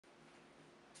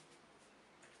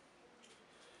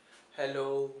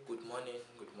Hello, good morning,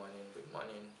 good morning, good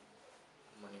morning,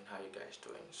 good morning. How you guys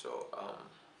doing? So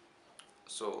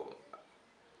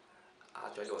I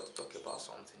actually want to talk about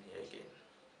something here again.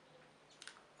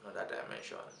 Another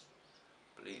dimension.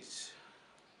 Please,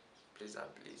 please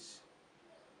and please,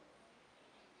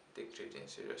 take trading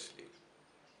seriously.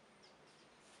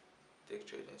 Take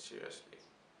trading seriously.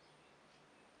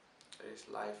 There is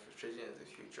life. Trading is the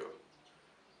future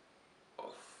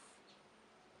of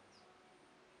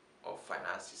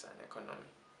finances and economy.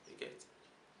 You get?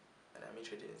 And I mean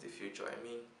trading is the future. I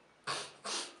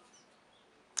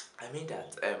mean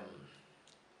that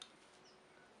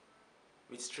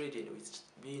with trading, with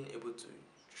being able to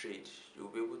trade, you'll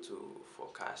be able to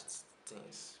forecast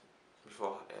things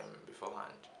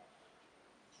beforehand,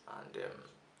 and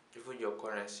even your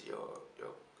currency, your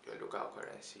local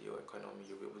currency, your economy,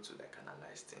 you'll be able to like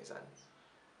analyze things and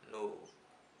know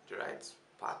the right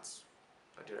path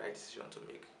or the right decision to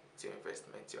make with your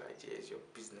investment, your ideas, your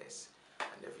business,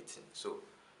 and everything. So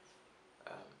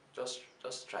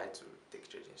just try to take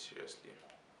trading seriously,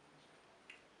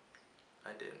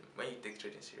 and then when you take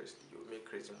trading seriously, you make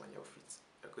crazy money off it.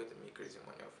 You're going to make crazy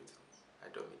money off it. I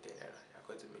don't mean 10 naira. You're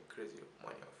going to make crazy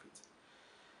money off it.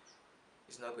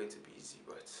 It's not going to be easy,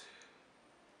 but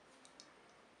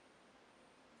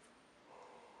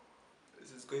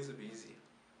this is going to be easy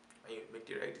when you make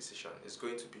the right decision. It's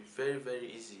going to be very, very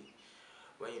easy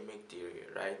when you make the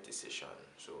right decision.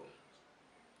 So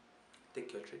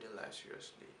take your trading life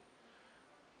seriously.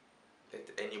 Let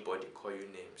anybody call you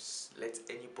names. Let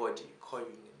anybody call you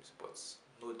names, but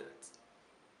know that.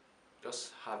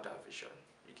 Just have that vision.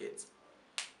 You get?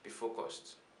 Be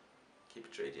focused. Keep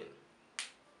trading.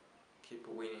 Keep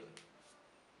winning.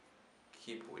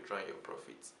 Keep withdrawing your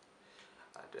profits.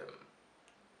 And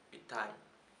with time,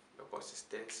 your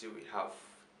consistency will have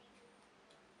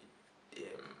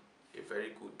a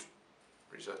very good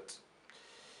result.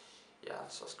 Yeah,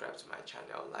 subscribe to my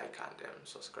channel, like, and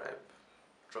subscribe.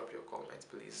 Drop your comments,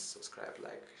 please. Subscribe,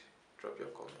 like, drop your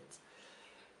comments.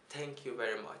 Thank you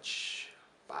very much.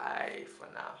 Bye for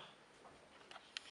now.